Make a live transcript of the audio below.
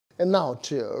And now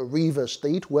to Rivers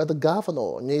State, where the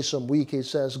governor, Nyesom Wike,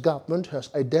 says government has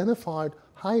identified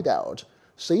hideouts,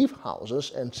 safe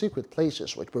houses and secret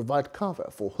places which provide cover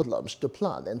for hoodlums to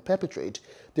plan and perpetrate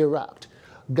their act.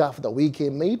 Governor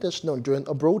Wike made this known during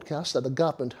a broadcast at the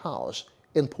government house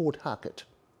in Port Harcourt.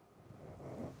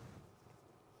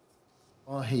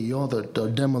 He ordered the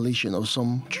demolition of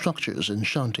some structures and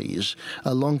shanties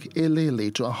along Elele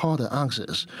to a harder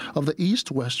access of the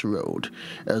east-west road,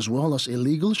 as well as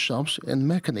illegal shops and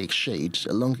mechanic shades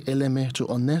along Eleme to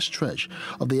a next stretch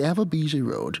of the ever-busy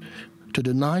road, to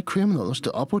deny criminals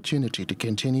the opportunity to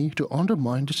continue to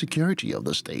undermine the security of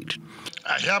the state.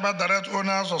 I hereby direct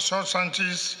owners of such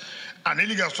shanties and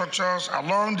illegal structures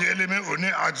along the Eleme-One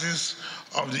axis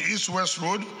of the east-west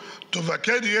road to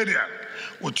vacate the area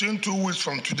within 2 weeks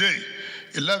from today,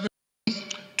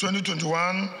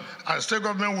 11/2021, and the state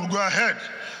government will go ahead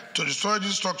to destroy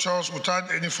these structures without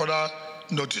any further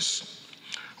notice.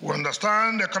 We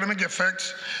understand the economic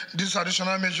effect these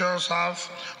additional measures have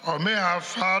or may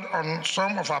have had on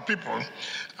some of our people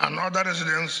and other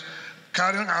residents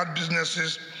carrying out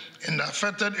businesses in the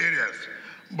affected areas.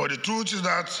 But the truth is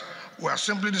that we are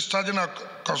simply discharging our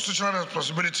constitutional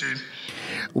responsibility.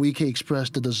 Wike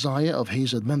expressed the desire of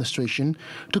his administration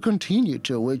to continue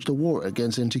to wage the war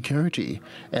against insecurity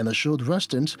and assured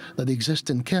residents that the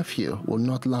existing curfew will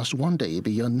not last one day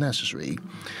beyond necessary.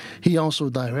 He also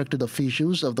directed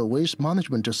officials of the Waste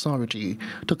Management Authority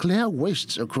to clear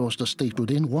wastes across the state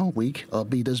within 1 week or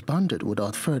be disbanded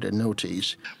without further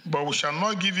notice. But we shall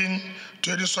not give in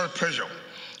to any such pressure,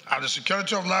 as the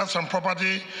security of lives and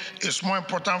property is more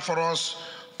important for us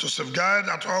to safeguard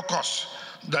at all costs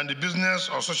than the business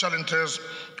or social interests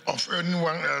of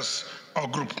anyone else or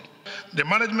group. The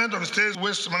management of the State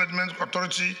Waste Management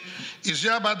Authority is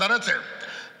hereby directed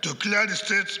to clear the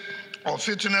state of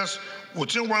filthiness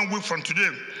within 1 week from today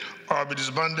or be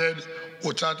disbanded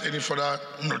without any further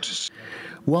notice.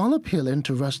 While appealing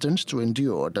to residents to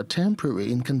endure the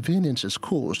temporary inconveniences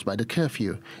caused by the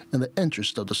curfew in the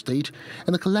interest of the state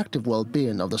and the collective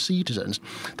well-being of the citizens,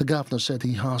 the governor said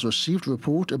he has received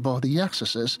report about the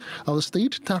excesses of the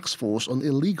state task force on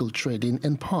illegal trading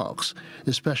in parks,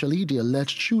 especially the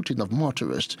alleged shooting of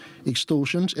motorists,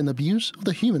 extortions and abuse of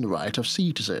the human right of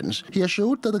citizens. He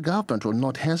assured that the government will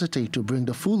not hesitate to bring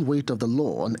the full weight of the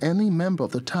law on any member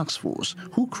of the task force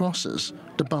who crosses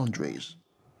the boundaries.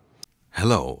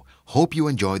 Hello, hope you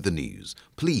enjoyed the news.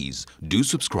 Please do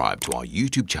subscribe to our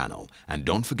YouTube channel and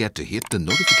don't forget to hit the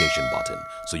notification button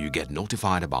so you get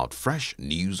notified about fresh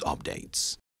news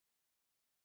updates.